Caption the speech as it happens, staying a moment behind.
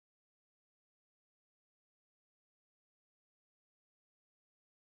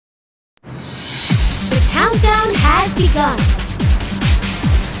countdown has begun.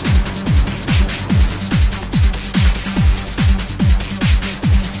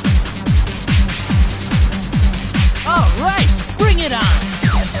 All right, bring it on!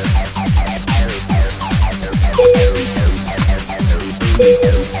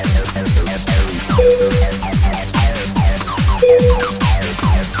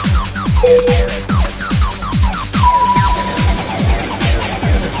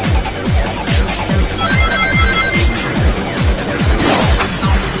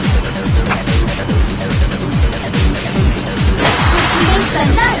 Makes a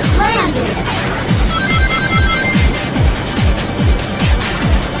nice landing.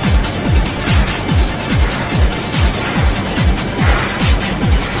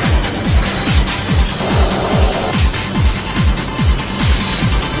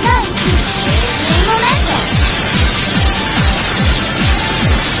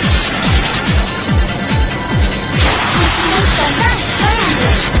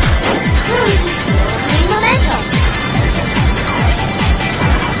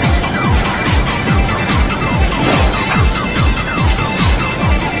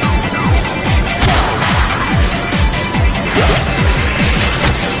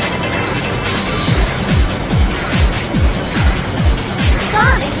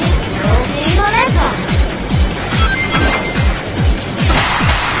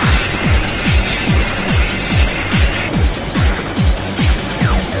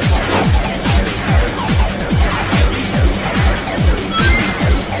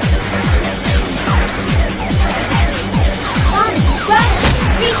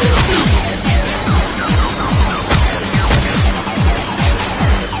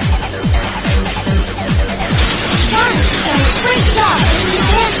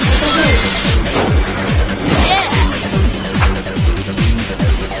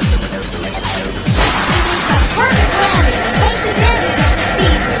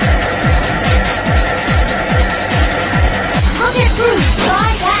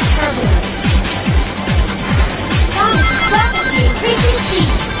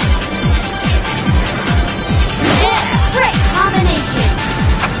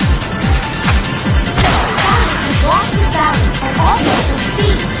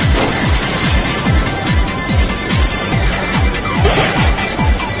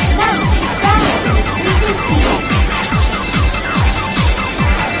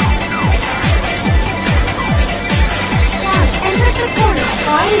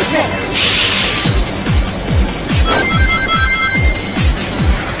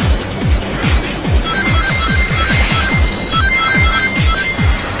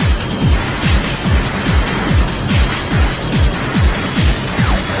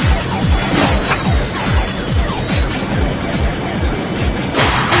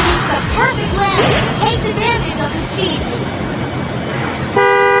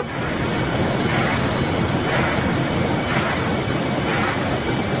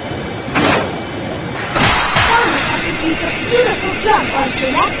 Beautiful jump onto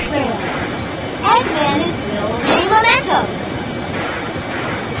the next rail. Eggman is building momentum.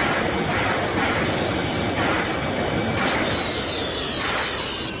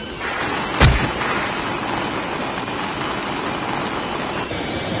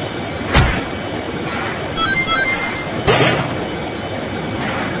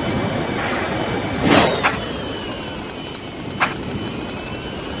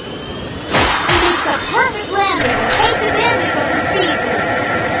 He makes a perfect landing and takes advantage of the speed boost.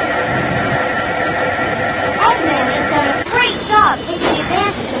 Eggman has done a great job taking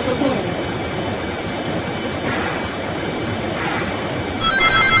advantage of the wind.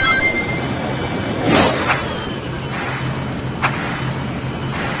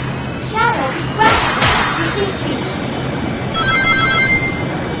 Shadow is rapidly increasing speed.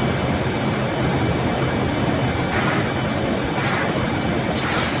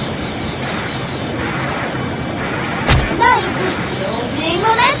 Light is building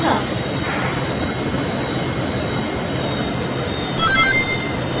momentum.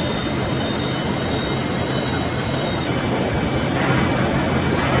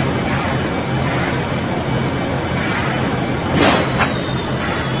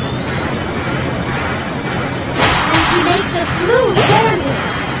 And she makes a smooth landing.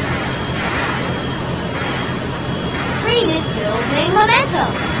 Green is building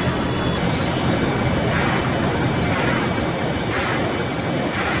momentum.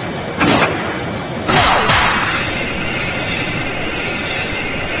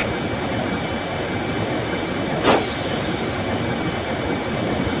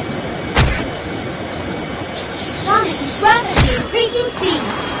 Sonic is rapidly increasing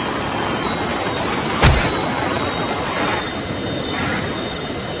speed.